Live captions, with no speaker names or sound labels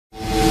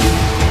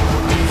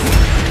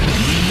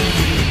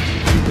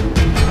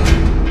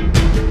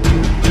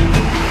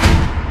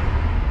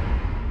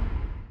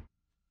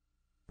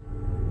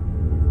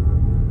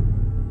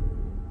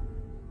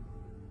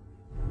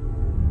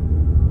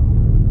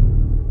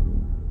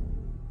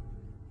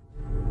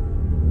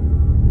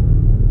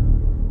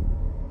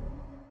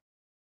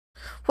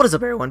What is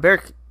up, everyone?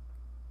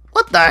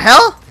 What the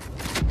hell?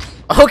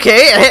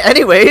 Okay,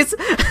 anyways.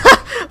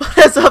 What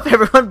is up,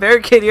 everyone?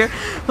 Barricade here,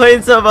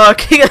 playing some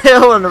King of the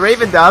Hill and the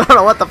Raven Down. I don't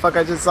know what the fuck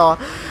I just saw.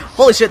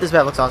 Holy shit, this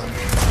map looks awesome.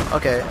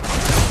 Okay.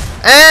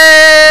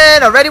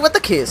 And already with the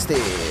kiss still.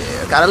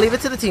 Gotta leave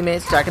it to the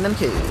teammates, jacking them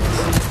kids.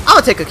 I'm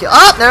gonna take a kill.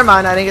 Oh, never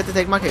mind. I didn't get to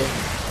take my kill.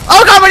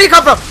 Oh god, where do you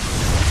come from?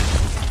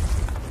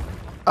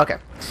 Okay.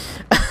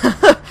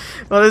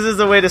 Well, this is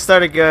a way to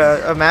start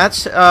a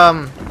match.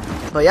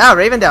 But yeah,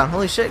 Raven Down.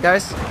 Holy shit,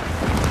 guys.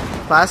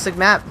 Classic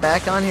map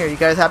back on here. You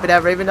guys happy to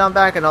have Raven Down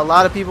back? And a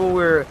lot of people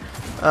were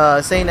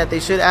saying that they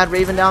should add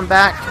Raven Down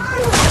back.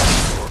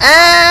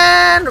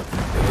 And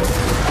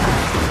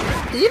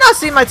did you not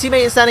see my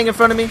teammate standing in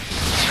front of me?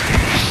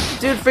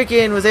 Dude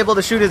freaking was able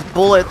to shoot his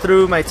bullet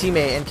through my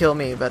teammate and kill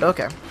me, but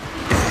okay.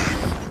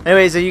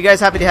 Anyways, are you guys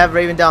happy to have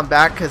Raven Down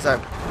back? Because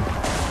I'm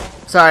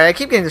sorry, I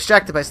keep getting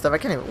distracted by stuff. I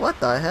can't even. What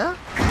the hell?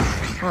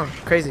 Oh,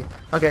 crazy.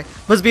 Okay,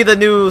 must be the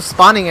new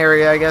spawning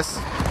area, I guess.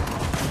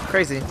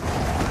 Crazy.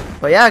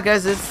 But yeah,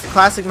 guys, it's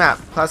classic map,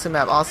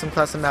 awesome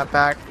classic map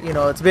back. You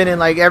know, it's been in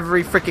like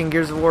every freaking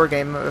Gears of War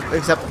game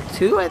except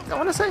 2. I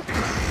want to say.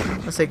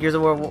 Let's say Gears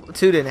of War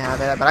 2 didn't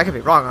have it, but I could be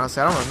wrong.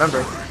 Honestly, I don't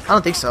remember. I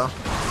don't think so.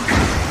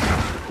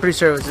 Pretty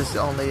sure it was just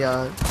only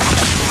oh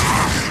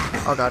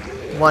god,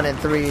 1 and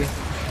 3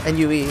 and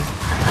UE.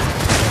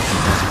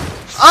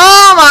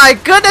 Oh my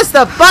goodness,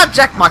 the butt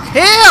jack my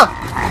kill!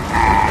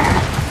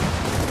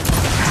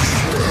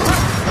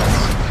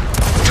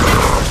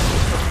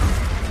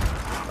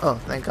 Oh,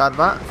 thank God,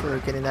 bot, for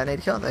getting that 8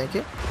 kill. Thank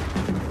you.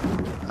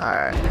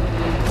 Alright.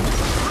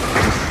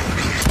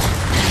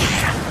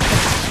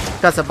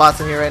 Got some bots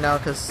in here right now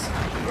because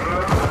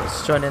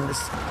just joining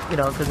this, you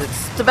know, because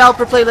it's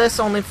developer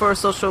playlist only for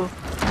social,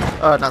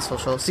 not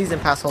social, season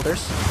pass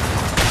holders.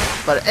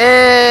 But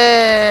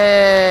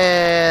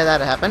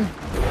that happened.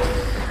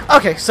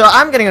 Okay, so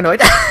I'm getting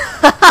annoyed.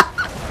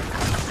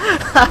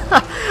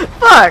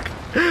 Fuck.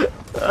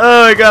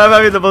 Oh my god, I'm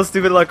having the most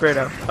stupid luck right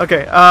now.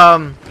 Okay,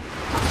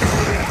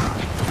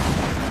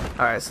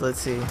 alright, so let's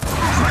see.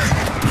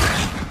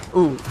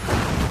 Ooh.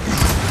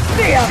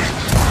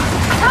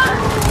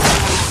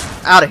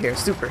 Out of here,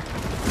 super.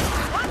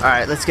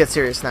 Alright, let's get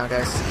serious now,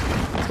 guys.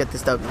 Let's get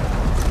this W.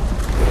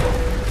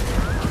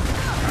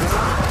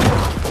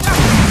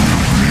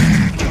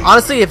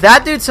 Honestly, if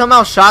that dude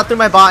somehow shot through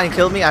my bot and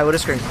killed me, I would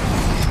have screamed.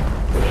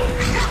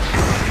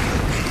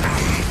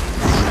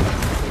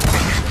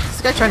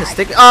 Is this guy trying to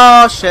stick?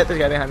 Oh shit, there's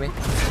a guy behind me.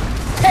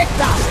 Take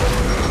that!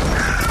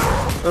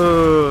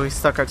 Ooh, he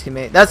stuck our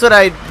teammate. That's what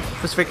I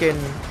was freaking.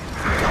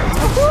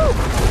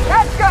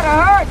 That's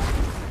gonna hurt!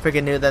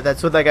 Freaking knew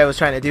that's what that guy was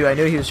trying to do. I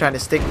knew he was trying to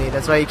stick me.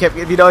 That's why he kept,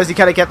 you notice he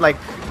kind of kept like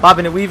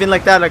bobbing and weaving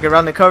like that, like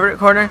around the corner.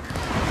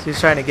 So he was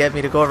trying to get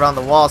me to go around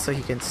the wall so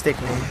he can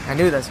stick me. I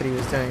knew that's what he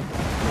was doing.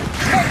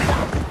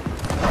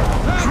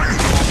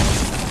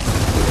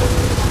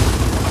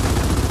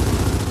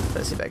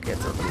 Let's see if I can get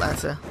to the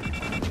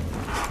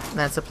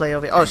Lancer play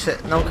over here. Oh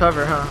shit, no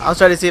cover, huh? I was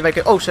trying to see if I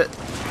could. Oh shit.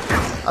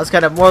 I was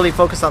kind of morally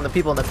focused on the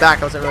people in the back.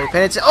 I wasn't really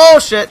paying attention. Oh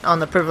shit! On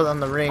the pivot on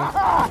the ring.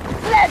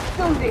 Let's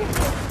do this!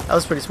 That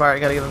was pretty smart. I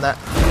gotta give him that.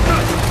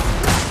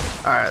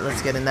 Alright,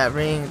 let's get in that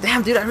ring.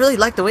 Damn, dude, I really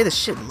like the way this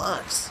shit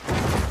looks.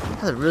 It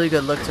has a really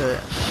good look to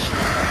it.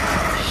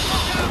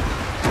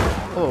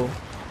 Oh,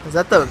 is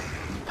that the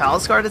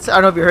palace guard? I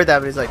don't know if you heard that,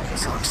 but he's like,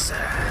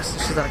 success.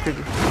 This shit's kind of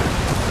creepy.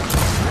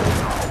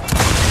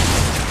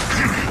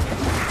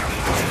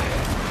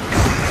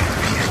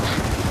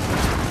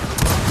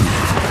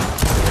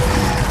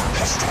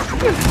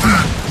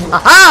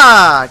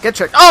 Aha! Get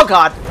tricked. Oh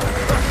god!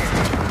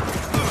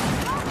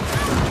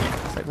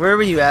 It's like, where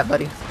were you at,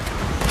 buddy?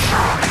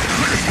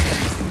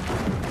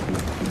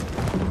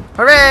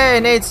 Hooray!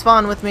 Nade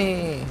spawn with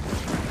me!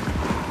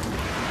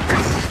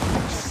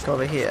 Let's go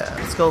over here.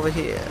 Let's go over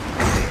here.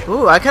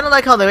 Ooh, I kind of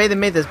like how the way they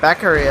made this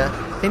back area.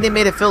 I think they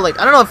made it feel like,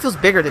 I don't know, it feels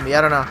bigger to me. I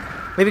don't know.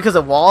 Maybe because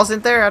the walls in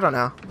there? I don't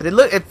know. But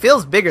it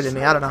feels bigger to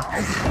me. I don't know.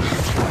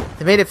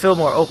 They made it feel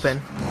more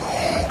open.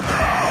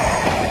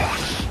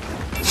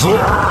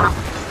 I'm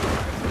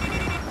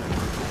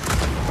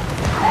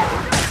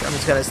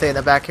just gonna stay in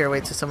the back here,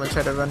 wait till someone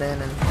try to run in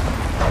and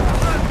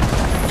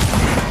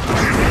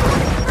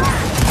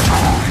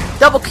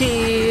double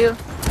kill,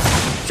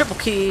 triple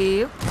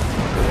kill.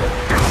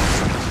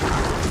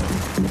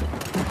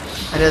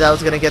 I knew that I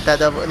was gonna get that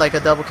double, like a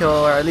double kill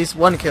or at least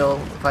 1 kill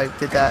if I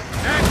did that.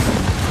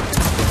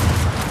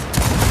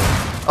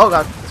 Oh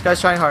god, this guy's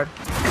trying hard.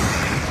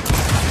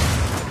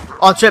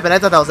 Oh, I'm tripping. I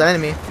thought that was an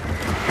enemy.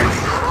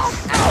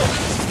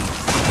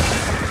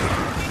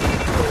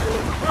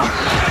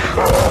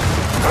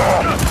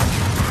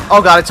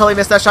 Oh god, I totally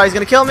missed that shot. He's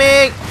gonna kill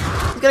me!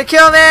 He's gonna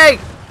kill me!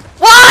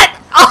 What?!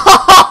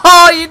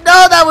 Oh, you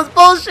know that was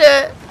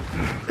bullshit!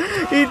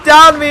 He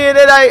downed me and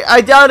then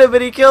I downed him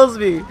and he kills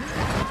me.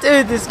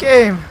 Dude, this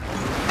game.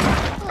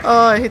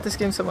 Oh, I hate this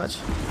game so much.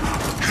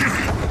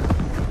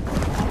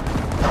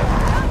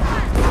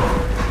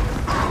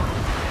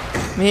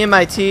 Me and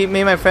my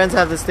friends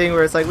have this thing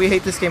where it's like, we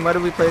hate this game, why do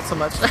we play it so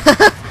much?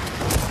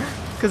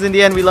 Because in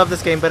the end, we love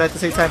this game, but at the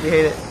same time, we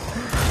hate it.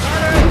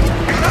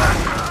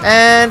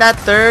 And that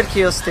third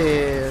kill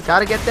steal.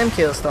 Gotta get them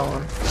kills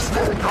stolen.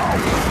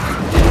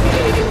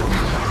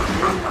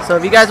 So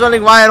if you guys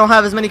wondering why I don't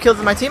have as many kills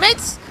as my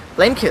teammates,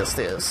 blame kill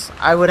steals.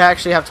 I would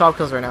actually have 12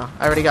 kills right now.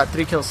 I already got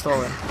 3 kills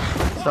stolen.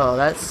 So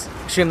that's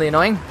extremely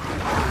annoying.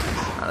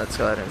 Let's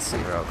go ahead and see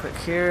real quick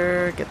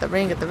here. Get the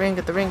ring, get the ring,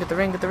 get the ring, get the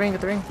ring, get the ring,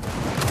 get the ring.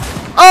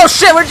 Oh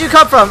shit, where'd you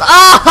come from?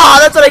 Ah,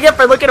 that's what I get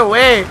for looking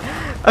away.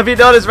 If you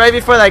notice, right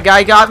before that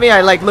guy got me,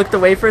 I like looked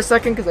away for a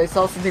second because I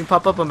saw something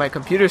pop up on my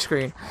computer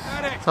screen.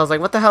 So I was like,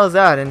 what the hell is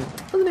that? And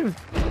it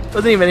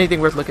wasn't even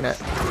anything worth looking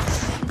at.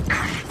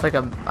 It's like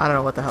I don't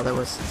know what the hell that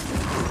was.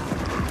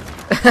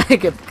 I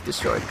get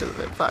destroyed because of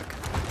it. Fuck.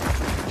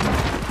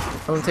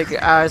 Don't take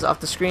your eyes off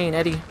the screen,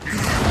 Eddie.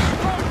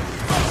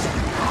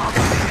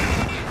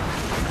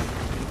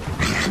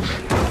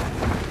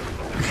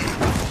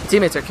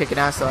 Teammates are kicking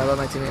ass though. I love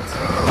my teammates.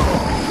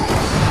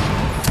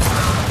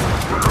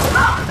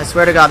 I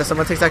swear to God, if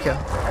someone takes that kill.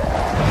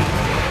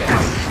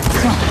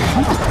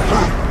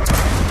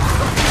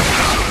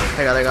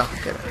 There you go, there you go.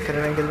 Get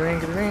a ring, get a ring,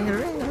 get a ring, get a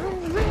ring, get a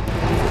ring, get a ring.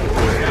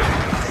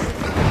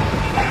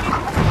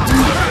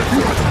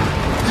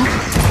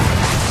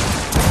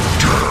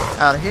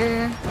 Out of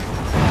here.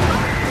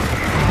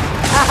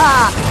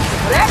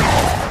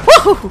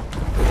 Woohoo!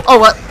 Oh,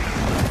 what?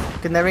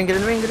 Get in that ring, get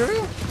in the ring, get a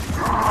ring.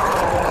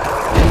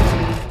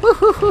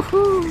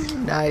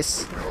 Woohoo!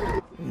 Nice.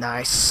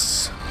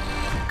 Nice.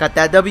 Got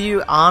that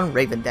W on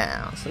Raven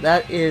Down. So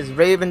that is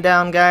Raven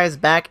Down, guys,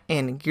 back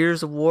in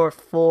Gears of War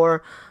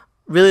 4.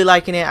 Really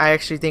liking it. I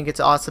actually think it's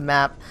an awesome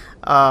map.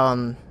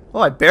 Oh,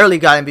 I barely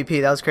got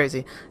MVP. That was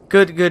crazy.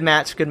 Good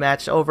match. Good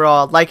match.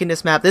 Overall, liking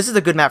this map. This is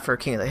a good map for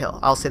King of the Hill.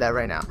 I'll say that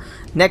right now.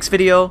 Next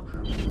video,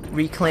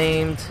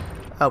 Reclaimed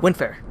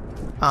Windflare.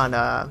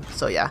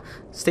 So yeah,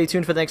 stay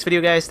tuned for the next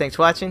video, guys. Thanks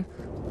for watching.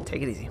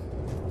 Take it easy.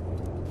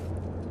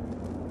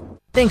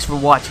 Thanks for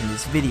watching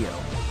this video.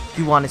 If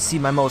you want to see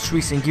my most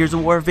recent Gears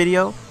of War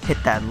video, hit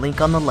that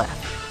link on the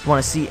left. If you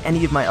want to see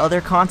any of my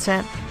other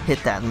content,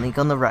 hit that link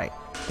on the right.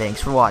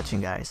 Thanks for watching,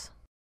 guys.